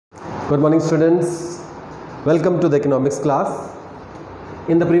Good morning, students. Welcome to the economics class.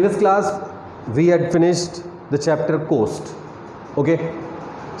 In the previous class we had finished the chapter cost. Okay,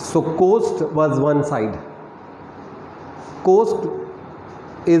 so cost was one side. Cost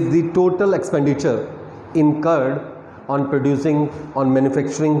is the total expenditure incurred on producing, on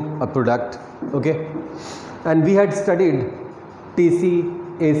manufacturing a product. Okay, and we had studied TC,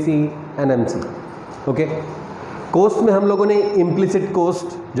 AC and MC. Okay, coast में हम लोगों ने implicit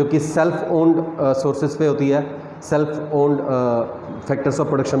coast जो कि self owned sources पे होती है, self owned factors of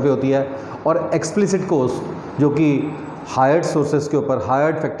production पे होती है, और एक्सप्लिसिट कोस्ट जो कि हायर्ड सोर्सेज के ऊपर,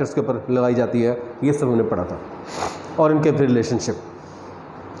 हायर्ड फैक्टर्स के ऊपर लगाई जाती है, ये सब हमने पढ़ा था और इनके फिर रिलेशनशिप।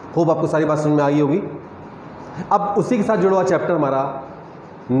 होप आपको सारी बात समझ में आई होगी। अब उसी के साथ जुड़ा हुआ चैप्टर हमारा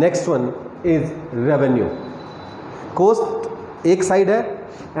next one is revenue. Coast एक साइड है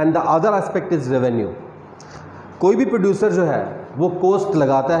and the other aspect is revenue. कोई भी प्रोड्यूसर जो है वो कोस्ट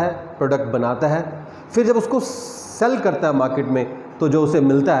लगाता है, प्रोडक्ट बनाता है, फिर जब उसको सेल करता है मार्केट में तो जो उसे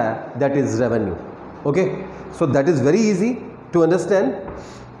मिलता है that is revenue. Okay, so that is very easy to understand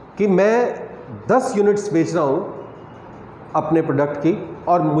कि मैं 10 यूनिट्स बेच रहा हूँ अपने प्रोडक्ट की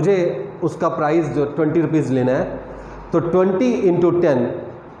और मुझे उसका प्राइस जो 20 रुपीज़ लेना है, तो 20 into 10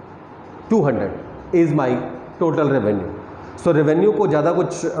 200 is my total revenue. So revenue को ज़्यादा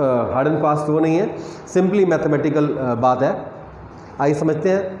कुछ हार्ड एंड फास्ट वो नहीं है, सिंपली मैथमेटिकल बात है। आइए समझते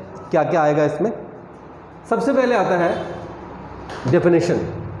हैं क्या क्या आएगा इसमें। सबसे पहले आता है definition,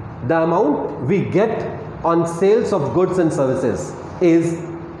 the amount we get on sales of goods and services is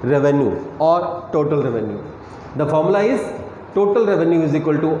revenue और total revenue. The formula is total revenue is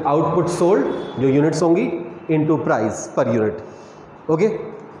equal two output sold, जो यूनिट्स होंगी, into price per unit. Okay,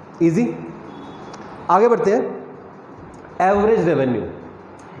 easy. आगे बढ़ते हैं। Average revenue.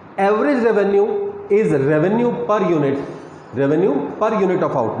 Average revenue is revenue per unit, revenue per unit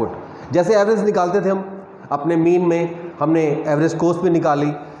of output. जैसे average निकालते थे हम अपने मीन में, हमने एवरेज कोस्ट भी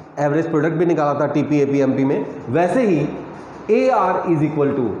निकाली, एवरेज प्रोडक्ट भी निकाला था टीपी, एपी, एमपी में, वैसे ही AR is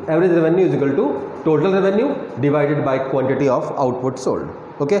equal to average revenue is equal to total revenue divided by quantity of output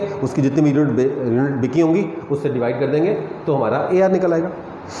sold. Okay, उसकी जितनी भी यूनिट बिकी होंगी उससे डिवाइड कर देंगे तो हमारा AR निकल आएगा।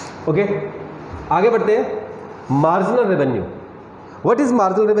 ओके, आगे बढ़ते हैं। Marginal revenue. What is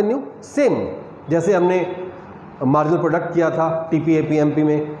marginal revenue? Same जैसे हमने मार्जिनल प्रोडक्ट किया था टीपी, एपी, एमपी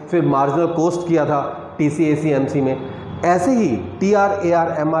में, फिर मार्जिनल कोस्ट किया था टीसी, एसी, एमसी में, ऐसे ही टीआर,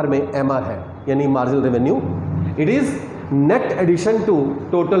 एआर, एमआर में एमआर है, यानी marginal revenue. It is net addition to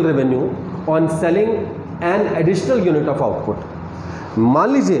total revenue on selling an additional unit of output. मान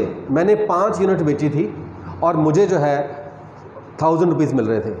लीजिए मैंने 5 यूनिट बेची थी और मुझे जो है 1000 रुपीज़ मिल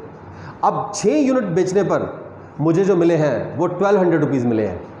रहे थे। अब 6 यूनिट बेचने पर मुझे जो मिले हैं वो 1200 रुपीज़ मिले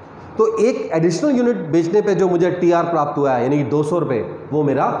हैं, तो एक एडिशनल यूनिट बेचने पे जो मुझे टीआर प्राप्त हुआ है यानी कि 200 रुपये, वो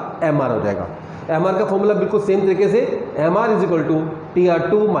मेरा एमआर हो जाएगा। एमआर का फॉर्मूला बिल्कुल सेम तरीके से, MR is equal to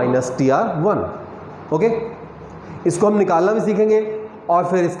TR2 minus TR1। Okay, इसको हम निकालना भी सीखेंगे और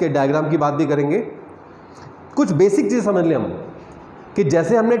फिर इसके डायग्राम की बात भी करेंगे। कुछ बेसिक चीज़ समझ लें हम कि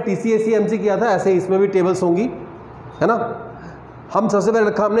जैसे हमने TC, AC, MC किया था ऐसे इसमें भी टेबल्स होंगी, है ना। हम सबसे पहले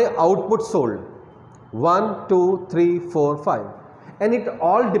रखा हमने output sold 1 2 3 4 5 and it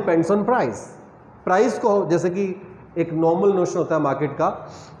all depends on price. Price को जैसे कि एक नॉर्मल नोशन होता है मार्केट का,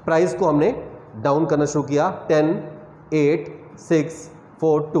 प्राइस को हमने डाउन करना शुरू किया 10 8 6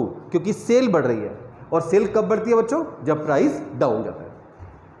 4 2, क्योंकि सेल बढ़ रही है और सेल कब बढ़ती है बच्चों? जब प्राइस डाउन जाता है।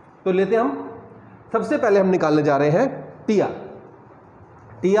 तो लेते हैं हम, सबसे पहले हम निकालने जा रहे हैं टीआर।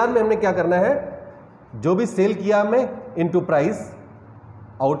 टीआर में हमने क्या करना है, जो भी सेल किया हमने इनटू प्राइस,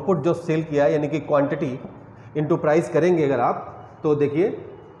 आउटपुट जो सेल किया है यानी कि क्वांटिटी इनटू प्राइस करेंगे अगर आप, तो देखिए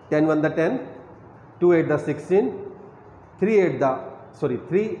 10 1 the 10, 2 8 the 16, 3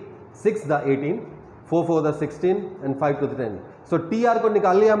 6 the 18, 4 4 the 16 and 5 2 the 10। So TR को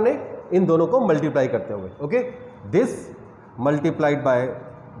निकाल लिया हमने इन दोनों को मल्टीप्लाई करते हुए। Okay, this multiplied by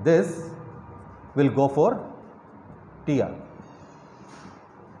this will go for TR.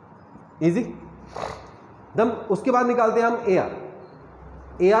 Easy. दम उसके बाद निकालते हैं हम एआर।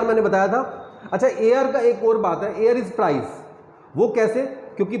 AR मैंने बताया था। अच्छा, AR का एक और बात है, AR इज प्राइस। वो कैसे?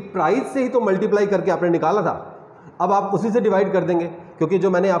 क्योंकि प्राइस से ही तो मल्टीप्लाई करके आपने निकाला था, अब आप उसी से डिवाइड कर देंगे, क्योंकि जो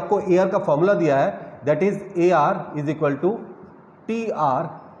मैंने आपको AR का फॉर्मूला दिया है that is AR is equal to TR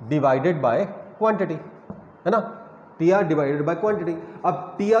divided by quantity, है ना। TR divided by quantity.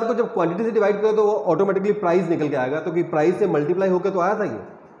 अब TR को जब क्वांटिटी से डिवाइड करो तो वो ऑटोमेटिकली प्राइस निकल के आएगा, तो कि प्राइस से मल्टीप्लाई होकर तो आया था ये।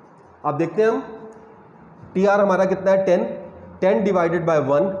 अब देखते हैं हम, TR हमारा कितना है 10, 10 divided by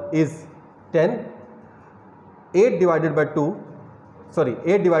 1 is 10, 8 divided by 2, sorry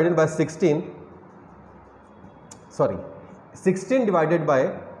 8 divided by 16, sorry 16 divided by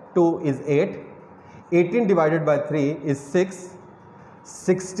 2 is 8, 18 divided by 3 is 6,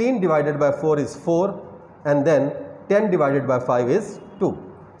 16 divided by 4 is 4, and then 10 divided by 5 is 2.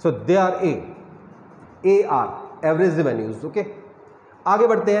 So they are A are average revenues. Okay, आगे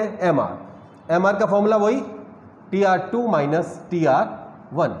बढ़ते हैं MR. MR का formula वही TR2 minus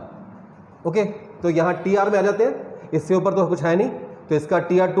TR1. Okay, तो यहाँ TR में आ जाते हैं, इससे ऊपर तो कुछ है नहीं, तो इसका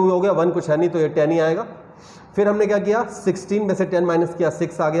TR2 हो गया, 1 कुछ है नहीं तो ये 10 ही आएगा. फिर हमने क्या किया, 16 में से 10 माइनस किया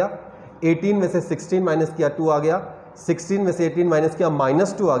 6 आ गया, 18 में से 16 माइनस किया 2 आ गया, 16 में से 18 माइनस किया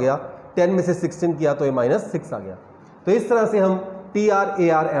 -2 आ गया, 10 में से 16 किया तो ये -6 आ गया. तो इस तरह से हम TR,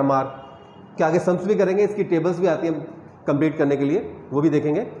 AR, MR के आगे सम्स भी करेंगे, इसकी टेबल्स भी आती हैं कंप्लीट करने के लिए, वो भी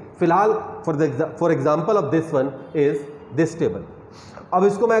देखेंगे. फिलहाल for example of this one is this table. अब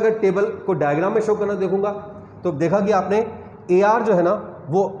इसको मैं अगर टेबल को डायग्राम में शो करना देखूंगा तो देखा कि आपने AR जो है ना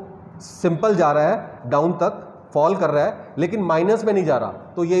वो सिंपल जा रहा है, डाउन तक फॉल कर रहा है, लेकिन माइनस में नहीं जा रहा,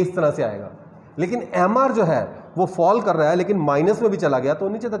 तो ये इस तरह से आएगा. लेकिन MR जो है वो फॉल कर रहा है लेकिन माइनस में भी चला गया तो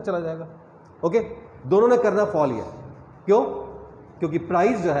नीचे तक चला जाएगा. ओके, दोनों ने करना फॉल ही है. क्यों? क्योंकि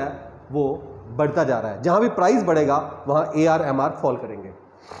प्राइस जो है वो बढ़ता जा रहा है. जहां भी प्राइस बढ़ेगा वहां AR, MR फॉल करेंगे.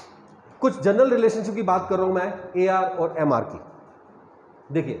 कुछ जनरल रिलेशनशिप की बात कर रहा हूं मैं AR और MR की.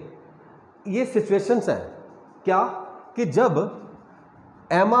 देखिए, ये सिचुएशंस हैं क्या कि जब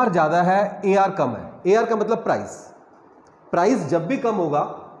MR ज़्यादा है, AR कम है. AR का मतलब प्राइस जब भी कम होगा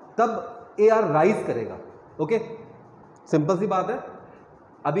तब AR राइज करेगा. ओके, सिंपल सी बात है.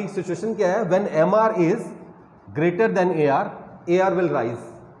 अभी सिचुएशन क्या है, when MR is greater than AR will rise.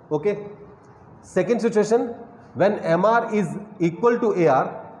 Okay, second situation, when MR is equal to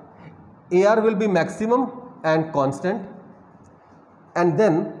AR will be maximum and constant. And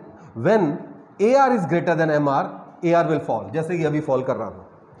then when AR is greater than AR will fall, जैसे कि अभी fall कर रहा हूं.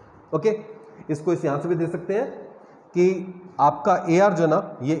 Okay, इसको इस यहां से भी दे सकते हैं कि आपका AR जो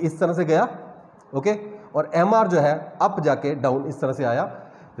ना ये इस तरह से गया. ओके, और MR जो है अप जाके डाउन इस तरह से आया.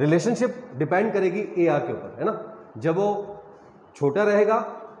 रिलेशनशिप डिपेंड करेगी AR के ऊपर, है ना. जब वो छोटा रहेगा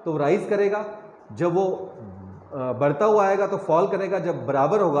तो राइज करेगा, जब वो बढ़ता हुआ आएगा तो फॉल करेगा, जब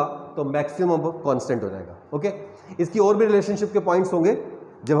बराबर होगा तो मैक्सिमम कांस्टेंट हो जाएगा. ओके, इसकी और भी रिलेशनशिप के पॉइंट्स होंगे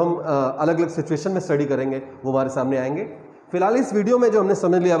जब हम अलग अलग सिचुएशन में स्टडी करेंगे, वो हमारे सामने आएंगे. फिलहाल इस वीडियो में जो हमने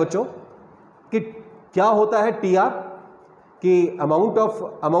समझ लिया बच्चों कि क्या होता है TR, कि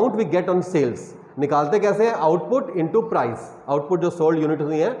amount we get on sales निकालते कैसे हैं, आउटपुट इनटू प्राइस. आउटपुट जो सोल्ड यूनिट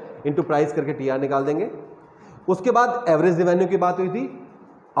हुई है इनटू प्राइस करके TR निकाल देंगे. उसके बाद एवरेज रिवेन्यू की बात हुई थी.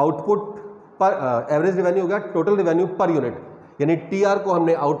 आउटपुट पर एवरेज रिवेन्यू हो गया टोटल रिवेन्यू पर यूनिट, यानी TR को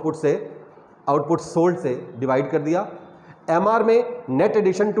हमने आउटपुट सोल्ड से डिवाइड कर दिया. MR में net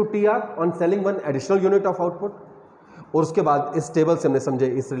addition to TR on selling one additional unit of output. और उसके बाद इस टेबल से हमने समझे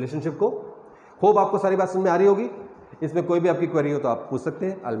इस रिलेशनशिप को. होप आपको सारी बात समझ में आ रही होगी. इसमें कोई भी आपकी क्वेरी हो तो आप पूछ सकते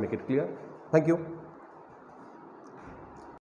हैं. I will make it clear. Thank you.